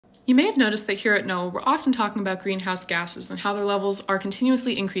You may have noticed that here at NOAA, we're often talking about greenhouse gases and how their levels are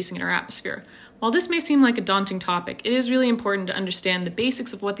continuously increasing in our atmosphere. While this may seem like a daunting topic, it is really important to understand the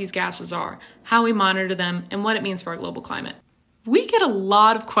basics of what these gases are, how we monitor them, and what it means for our global climate. We get a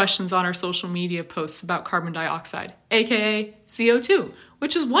lot of questions on our social media posts about carbon dioxide, aka CO2,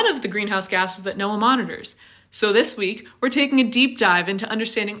 which is one of the greenhouse gases that NOAA monitors. So this week, we're taking a deep dive into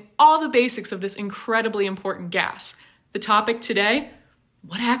understanding all the basics of this incredibly important gas. The topic today: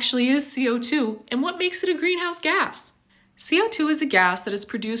 what actually is CO2 and what makes it a greenhouse gas? CO2 is a gas that is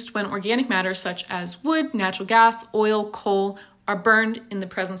produced when organic matter such as wood, natural gas, oil, coal are burned in the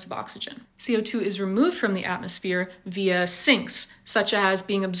presence of oxygen. CO2 is removed from the atmosphere via sinks, such as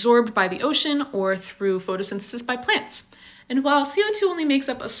being absorbed by the ocean or through photosynthesis by plants. And while CO2 only makes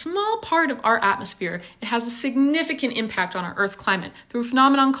up a small part of our atmosphere, it has a significant impact on our Earth's climate through a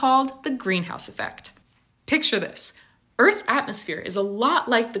phenomenon called the greenhouse effect. Picture this. Earth's atmosphere is a lot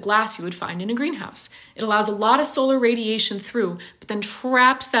like the glass you would find in a greenhouse. It allows a lot of solar radiation through, but then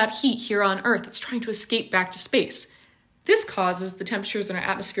traps that heat here on Earth that's trying to escape back to space. This causes the temperatures in our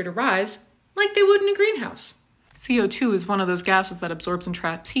atmosphere to rise like they would in a greenhouse. CO2 is one of those gases that absorbs and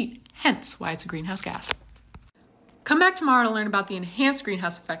traps heat, hence why it's a greenhouse gas. Come back tomorrow to learn about the enhanced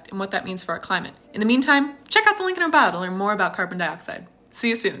greenhouse effect and what that means for our climate. In the meantime, check out the link in our bio to learn more about carbon dioxide. See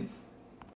you soon.